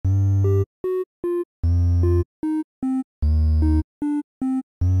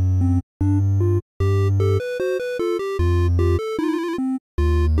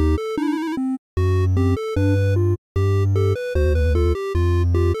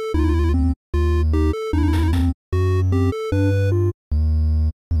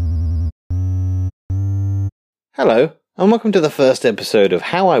Hello, and welcome to the first episode of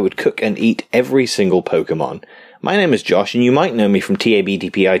How I Would Cook and Eat Every Single Pokemon. My name is Josh, and you might know me from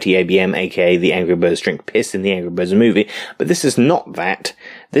TABTPITABM, aka The Angry Birds Drink Piss in the Angry Birds movie, but this is not that.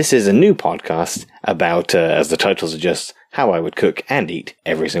 This is a new podcast about, as the title suggests, how I would cook and eat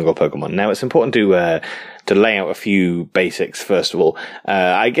every single Pokemon. Now, it's important to lay out a few basics, first of all.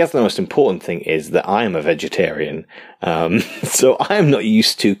 I guess the most important thing is that I am a vegetarian, so I am not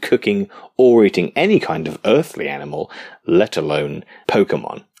used to cooking or eating any kind of earthly animal, let alone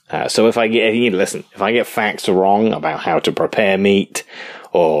Pokemon. So if I get facts wrong about how to prepare meat,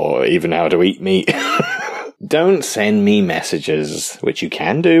 or even how to eat meat, don't send me messages, which you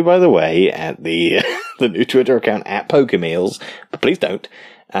can do, by the way, at the new Twitter account, at Pokemeals, but please don't,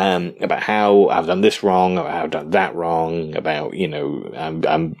 about how I've done this wrong, or how I've done that wrong, about,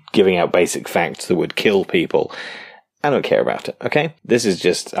 I'm giving out basic facts that would kill people. I don't care about it, okay? This is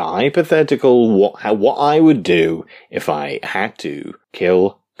just a hypothetical, what I would do if I had to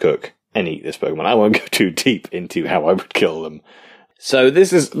kill, cook, and eat this Pokemon. I won't go too deep into how I would kill them. So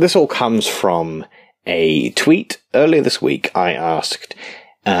this all comes from a tweet earlier this week. I asked,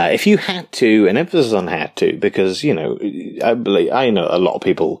 if you had to, and emphasis on had to, because, I know a lot of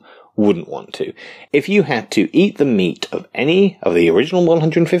people wouldn't want to. If you had to eat the meat of any of the original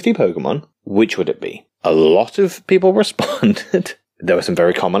 150 Pokemon, which would it be? A lot of people responded. There were some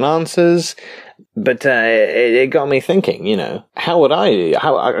very common answers, but it got me thinking, how would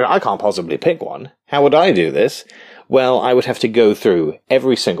I can't possibly pick one. How would I do this? Well, I would have to go through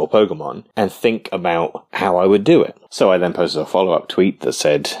every single Pokemon and think about how I would do it. So I then posted a follow-up tweet that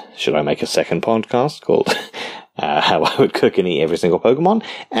said, should I make a second podcast called How I Would Cook and Eat Every Single Pokemon?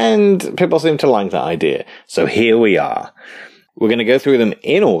 And people seem to like that idea. So here we are. We're going to go through them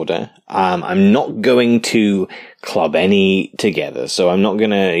in order. I'm not going to club any together. So I'm not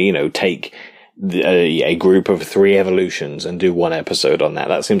going to, take a group of 3 evolutions and do one episode on that.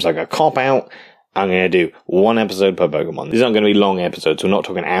 That seems like a cop-out. I'm going to do one episode per Pokemon. These aren't going to be long episodes. We're not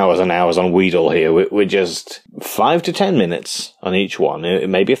talking hours and hours on Weedle here. We're just 5 to 10 minutes on each one.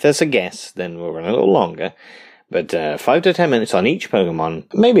 Maybe if there's a guest, then we'll run a little longer. But 5 to 10 minutes on each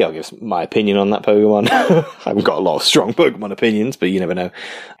Pokemon. Maybe I'll give my opinion on that Pokemon. I've got a lot of strong Pokemon opinions, but you never know.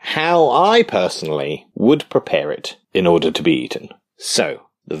 How I personally would prepare it in order to be eaten. So,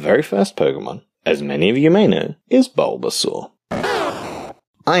 the very first Pokemon, as many of you may know, is Bulbasaur.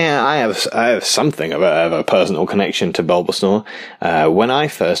 I have something of a personal connection to Bulbasaur. When I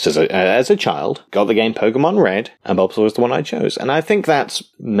first, as a child, got the game Pokemon Red, and Bulbasaur was the one I chose. And I think that's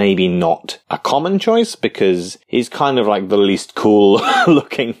maybe not a common choice, because he's kind of like the least cool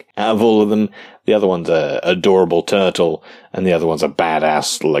looking out of all of them. The other one's a adorable turtle, and the other one's a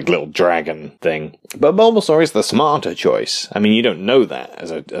badass, little dragon thing. But Bulbasaur is the smarter choice. I mean, you don't know that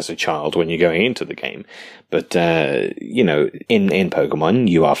as a child when you're going into the game. But, in Pokemon,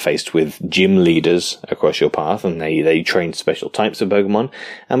 you are faced with gym leaders across your path, and they train special types of Pokemon.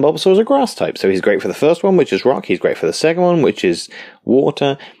 And Bulbasaur is a grass type, so he's great for the first one, which is rock. He's great for the second one, which is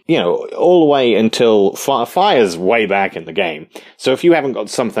water. All the way until fire's way back in the game. So if you haven't got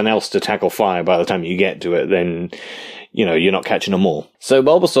something else to tackle fire by the time you get to it, then, you're not catching them all. So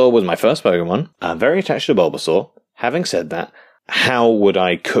Bulbasaur was my first Pokemon. I'm very attached to Bulbasaur. Having said that, how would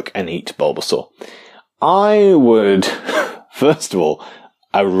I cook and eat Bulbasaur? I would, first of all,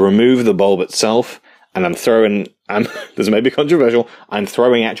 I would remove the bulb itself, and this may be controversial, I'm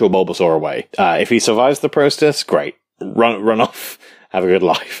throwing actual Bulbasaur away. If he survives the process, great. Run off. Have a good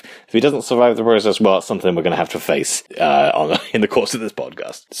life. If he doesn't survive the process, well, it's something we're going to have to face in the course of this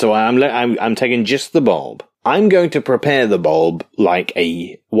podcast. So I'm taking just the bulb. I'm going to prepare the bulb like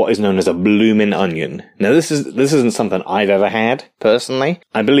what is known as a bloomin' onion. Now, this isn't something I've ever had personally.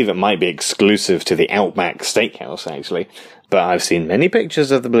 I believe it might be exclusive to the Outback Steakhouse, actually. But I've seen many pictures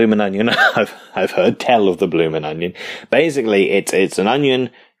of the bloomin' onion. I've heard tell of the bloomin' onion. Basically, it's an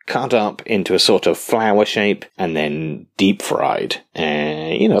onion cut up into a sort of flower shape and then deep fried.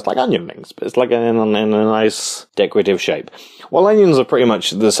 It's like onion rings, but it's like in a nice decorative shape. Well, onions are pretty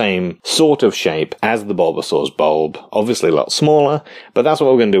much the same sort of shape as the Bulbasaur's bulb. Obviously a lot smaller, but that's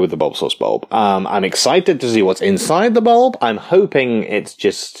what we're going to do with the Bulbasaur's bulb. I'm excited to see what's inside the bulb. I'm hoping it's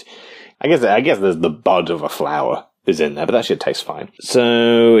just, I guess there's the bud of a flower is in there, but that should taste fine.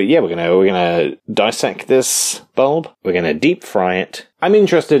 So yeah, we're gonna dissect this bulb. We're gonna deep fry it. I'm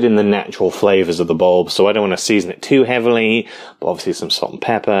interested in the natural flavors of the bulb, so I don't want to season it too heavily, but obviously some salt and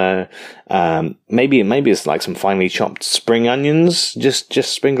pepper. Maybe it's like some finely chopped spring onions, just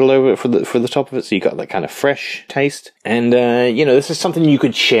sprinkled over it for the top of it, so you got that kind of fresh taste. And, this is something you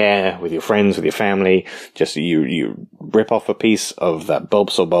could share with your friends, with your family. Just you rip off a piece of that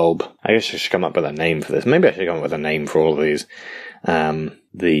Bulbasaur bulb. I guess I should come up with a name for this. Maybe I should come up with a name for all of these.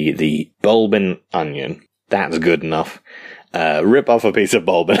 The bulbin onion. That's good enough. Rip off a piece of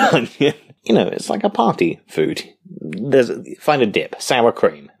bulb and onion. It's like a party food. Find a dip, sour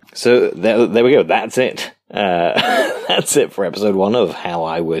cream. So there we go. That's it. That's it for episode 1 of how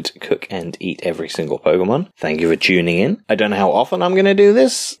I would cook and eat every single Pokemon. Thank you for tuning in. I don't know how often I'm going to do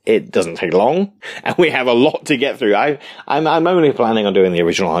this. It doesn't take long, and we have a lot to get through. I'm only planning on doing the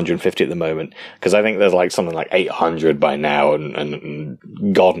original 150 at the moment, because I think there's like something like 800 by now, and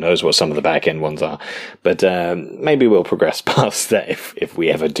God knows what some of the back end ones are. But maybe we'll progress past that if we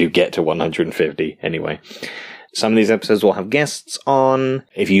ever do get to 150 anyway. Some of these episodes will have guests on.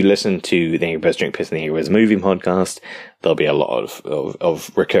 If you listen to the Angry Birds Drink Piss and the Angry Birds Movie podcast, there'll be a lot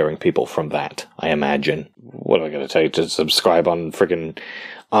of recurring people from that, I imagine. What am I going to tell you? To subscribe on friggin'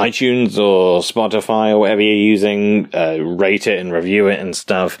 iTunes or Spotify or whatever you're using, rate it and review it and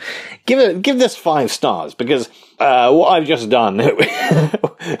stuff. Give this 5 stars, because what I've just done,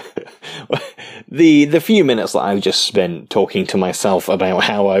 the few minutes that I've just spent talking to myself about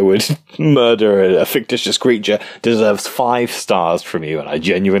how I would murder a fictitious creature deserves 5 stars from you, and I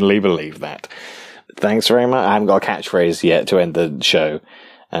genuinely believe that. Thanks very much. I haven't got a catchphrase yet to end the show.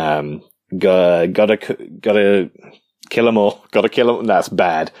 Gotta kill 'em all. Gotta kill 'em. That's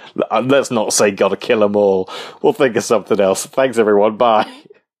bad. Let's not say gotta kill 'em all. We'll think of something else. Thanks everyone. Bye.